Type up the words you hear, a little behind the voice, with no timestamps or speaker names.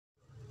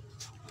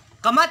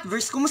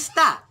ka-Mathverse,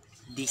 kumusta?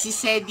 This is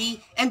Sedi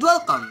and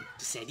welcome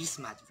to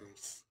Sedi's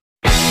Mathverse.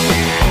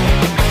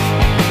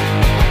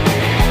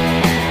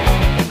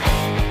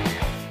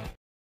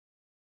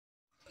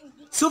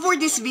 So for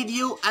this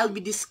video, I'll be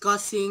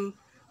discussing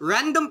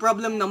random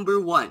problem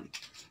number 1,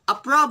 a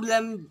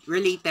problem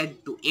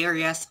related to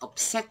areas of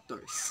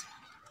sectors.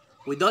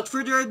 Without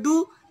further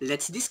ado,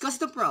 let's discuss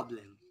the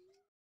problem.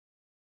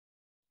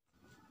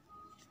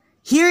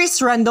 Here is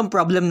random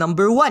problem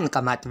number 1,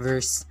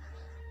 ka-Mathverse.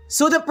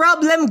 So the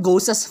problem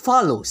goes as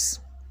follows.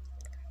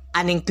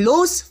 An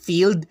enclosed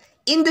field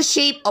in the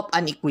shape of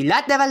an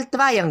equilateral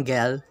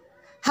triangle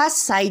has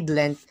side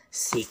length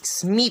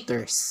 6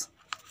 meters.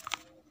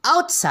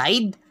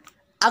 Outside,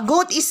 a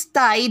goat is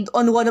tied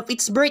on one of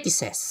its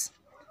vertices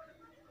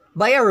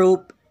by a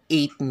rope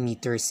 8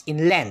 meters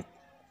in length.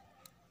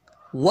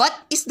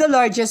 What is the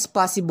largest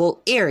possible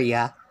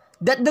area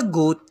that the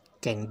goat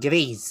can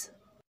graze?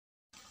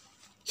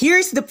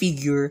 Here's the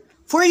figure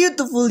for you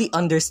to fully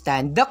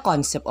understand the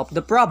concept of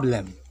the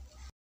problem.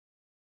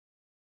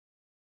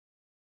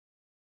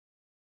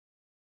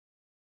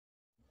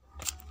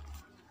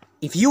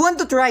 If you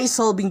want to try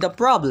solving the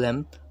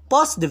problem,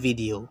 pause the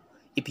video.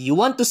 If you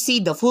want to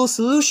see the full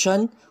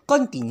solution,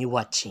 continue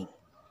watching.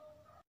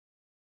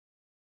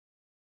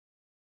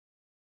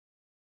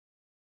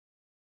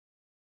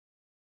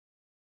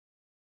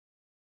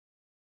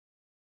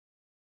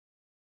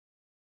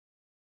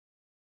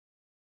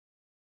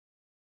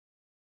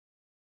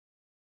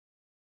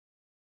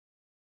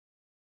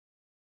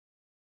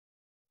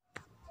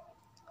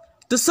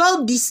 To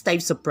solve these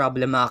types of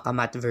problem, mga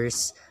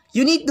ka-Mathverse,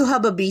 you need to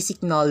have a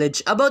basic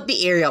knowledge about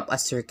the area of a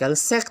circle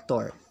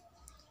sector.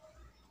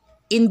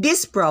 In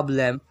this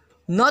problem,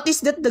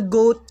 notice that the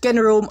goat can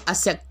roam a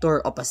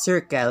sector of a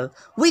circle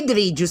with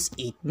radius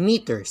 8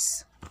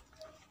 meters.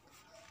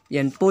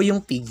 Yan po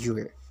yung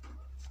figure.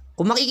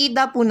 Kung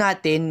makikita po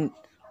natin,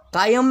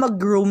 kayang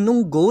mag-roam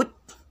ng goat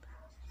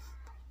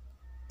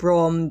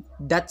from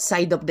that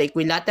side of the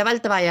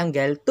equilateral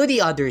triangle to the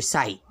other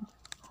side.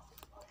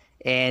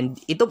 And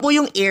ito po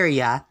yung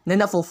area na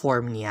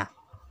na-form niya.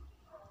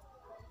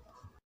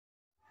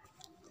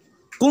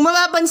 Kung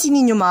mapapansin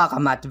ninyo mga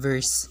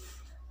ka-Mathverse,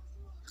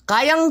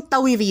 kayang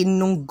tawirin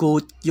nung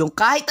goat yung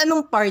kahit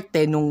anong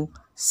parte nung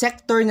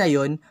sector na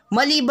yon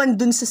maliban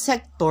dun sa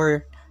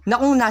sector na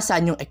kung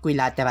nasaan yung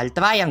equilateral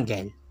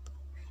triangle.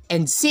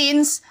 And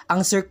since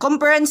ang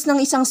circumference ng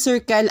isang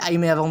circle ay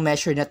mayroong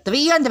measure na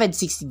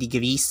 360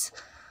 degrees,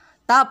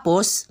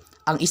 tapos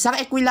ang isang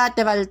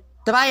equilateral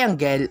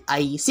triangle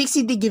ay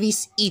 60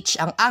 degrees each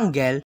ang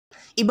angle,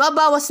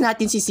 ibabawas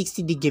natin si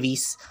 60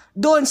 degrees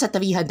doon sa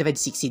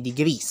 360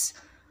 degrees.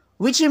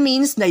 Which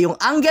means na yung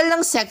angle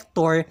ng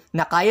sector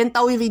na kayang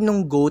tawirin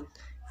ng goat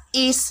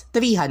is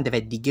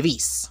 300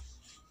 degrees.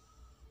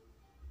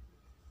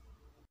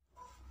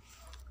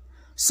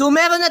 So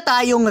meron na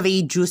tayong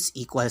radius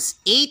equals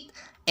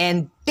 8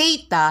 and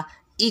theta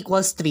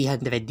equals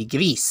 300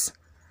 degrees.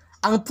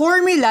 Ang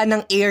formula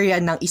ng area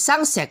ng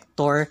isang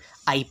sector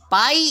ay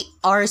pi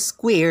r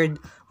squared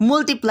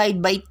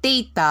multiplied by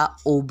theta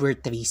over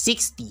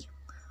 360.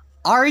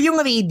 R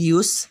yung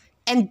radius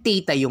and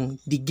theta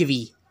yung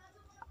degree.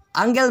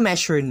 Angle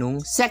measure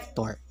nung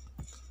sector.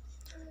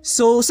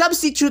 So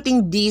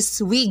substituting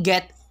this, we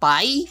get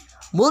pi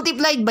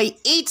multiplied by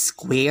 8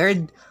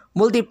 squared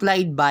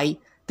multiplied by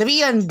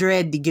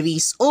 300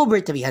 degrees over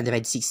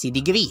 360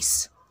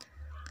 degrees.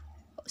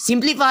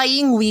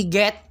 Simplifying, we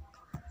get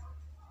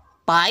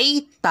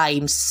pi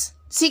times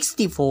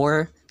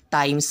 64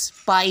 times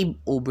 5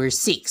 over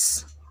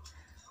 6.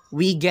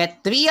 We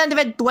get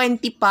 320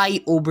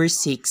 pi over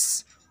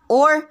 6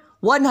 or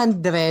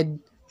 160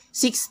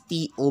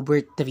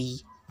 over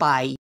 3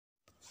 pi.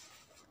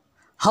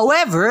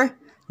 However,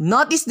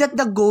 notice that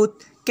the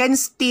goat can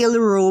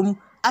still roam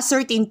a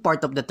certain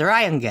part of the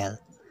triangle.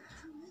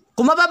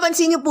 Kung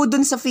mapapansin niyo po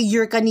dun sa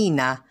figure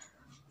kanina,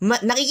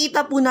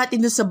 nakikita po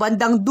natin dun sa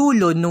bandang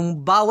dulo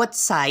nung bawat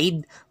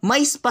side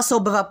may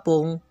pasobra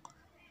pong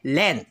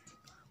length,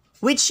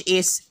 which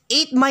is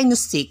 8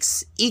 minus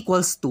 6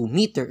 equals 2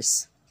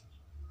 meters.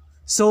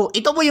 So,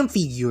 ito po yung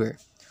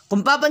figure.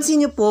 Kung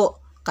papansin niyo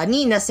po,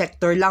 kanina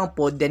sector lang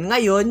po, then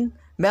ngayon,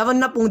 meron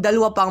na pong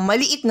dalawa pang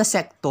maliit na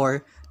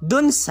sector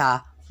dun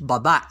sa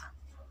baba.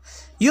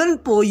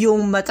 Yun po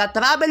yung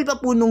matatravel pa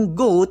po nung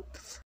goat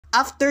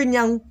after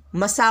niyang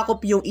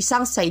masakop yung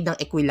isang side ng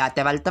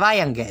equilateral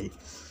triangle.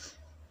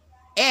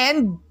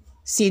 And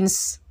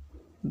since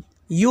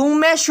yung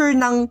measure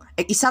ng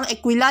isang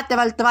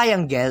equilateral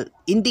triangle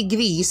in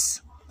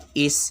degrees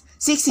is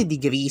 60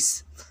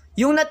 degrees,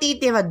 yung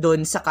natitira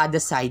doon sa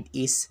kada side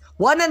is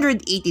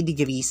 180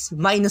 degrees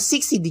minus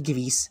 60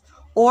 degrees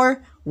or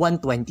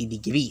 120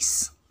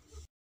 degrees.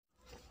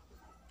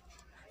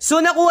 So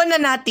nakuha na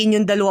natin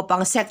yung dalawa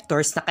pang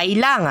sectors na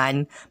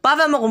kailangan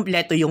para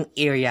makumpleto yung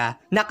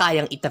area na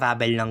kayang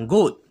i-travel ng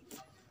goat.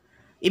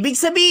 Ibig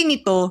sabihin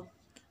nito,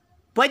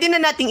 pwede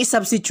na nating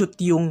isubstitute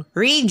yung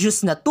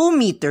radius na 2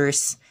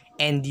 meters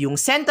and yung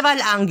central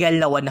angle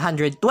na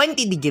 120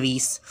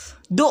 degrees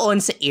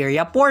doon sa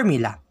area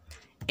formula.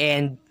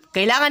 And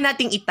kailangan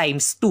nating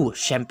i-times 2,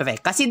 syempre,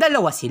 kasi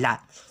dalawa sila.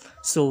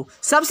 So,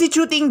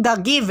 substituting the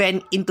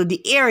given into the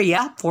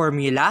area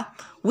formula,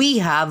 we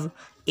have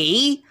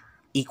A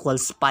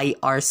equals pi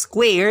r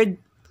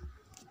squared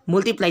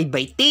multiplied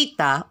by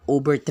theta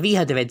over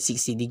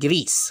 360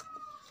 degrees.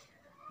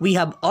 We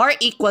have r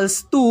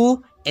equals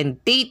 2 and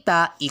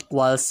theta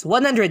equals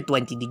 120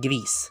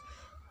 degrees.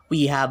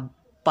 We have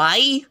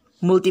pi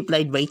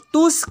multiplied by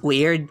 2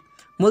 squared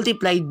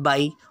multiplied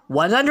by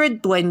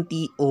 120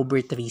 over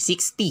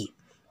 360.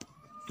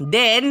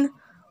 Then,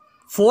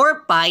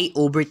 4 pi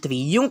over 3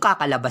 yung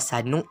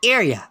kakalabasan ng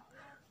area.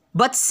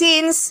 But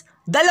since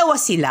dalawa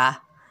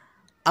sila,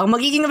 ang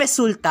magiging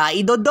resulta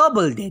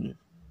i-double din.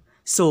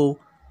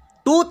 So,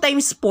 2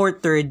 times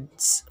 4/3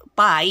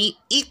 pi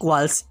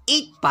equals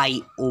 8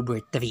 pi over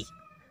 3.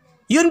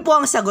 Yun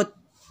po ang sagot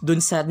dun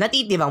sa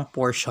natitirang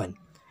portion.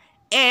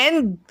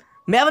 And,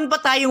 meron pa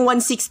tayong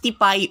 160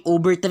 pi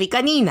over 3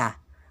 kanina,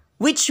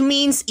 which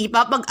means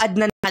ipapag-add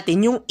na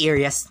natin yung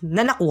areas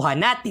na nakuha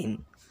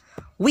natin.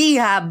 We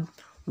have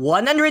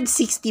 160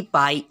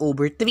 pi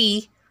over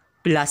 3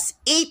 plus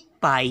 8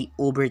 pi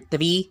over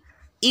 3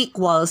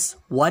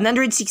 equals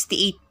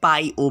 168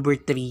 pi over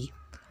 3.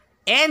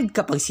 And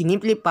kapag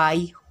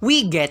sinimplify,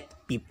 we get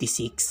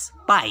 56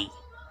 pi.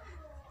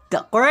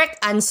 The correct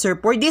answer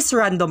for this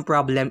random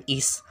problem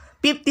is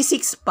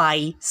 56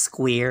 pi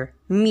square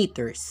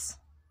meters.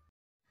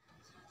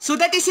 So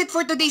that is it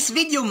for today's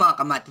video mga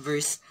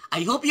ka-Mathverse.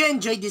 I hope you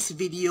enjoyed this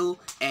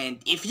video, and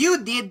if you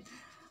did,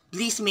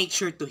 please make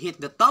sure to hit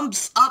the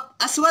thumbs up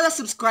as well as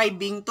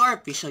subscribing to our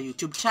official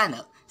YouTube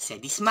channel,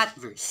 Sedis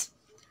Mathverse.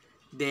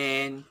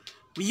 Then,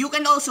 you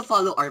can also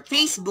follow our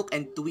Facebook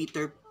and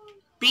Twitter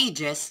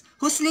pages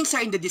whose links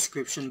are in the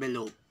description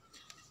below.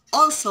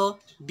 Also,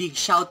 big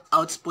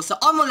shoutouts po sa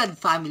Omolad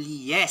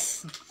family,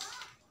 yes!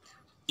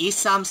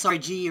 Isam,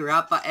 Sargi,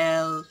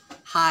 Rafael,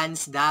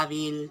 Hans,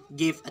 Daryl,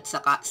 Gif, at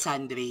saka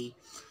Sandre.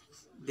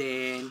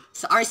 Then,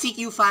 sa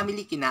RCQ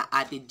family, kina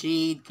Ate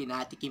Jade,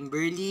 kina Ate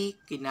Kimberly,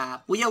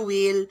 kina Kuya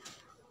Will,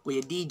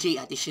 Kuya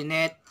DJ, Ate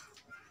Shinette,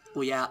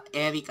 Kuya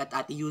Eric, at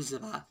Ate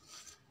Yuzra.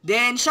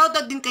 Then,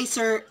 shoutout din kay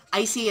Sir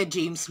Isaiah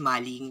James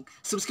Maling.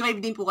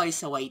 Subscribe din po kayo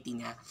sa YT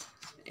niya.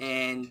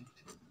 And,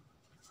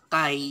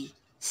 kay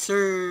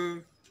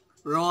Sir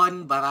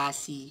Ron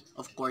Barasi,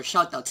 of course,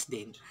 shoutouts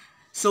din.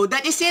 So,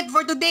 that is it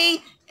for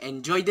today.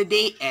 Enjoy the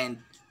day, and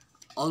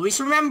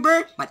always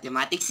remember,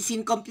 mathematics is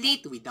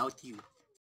incomplete without you.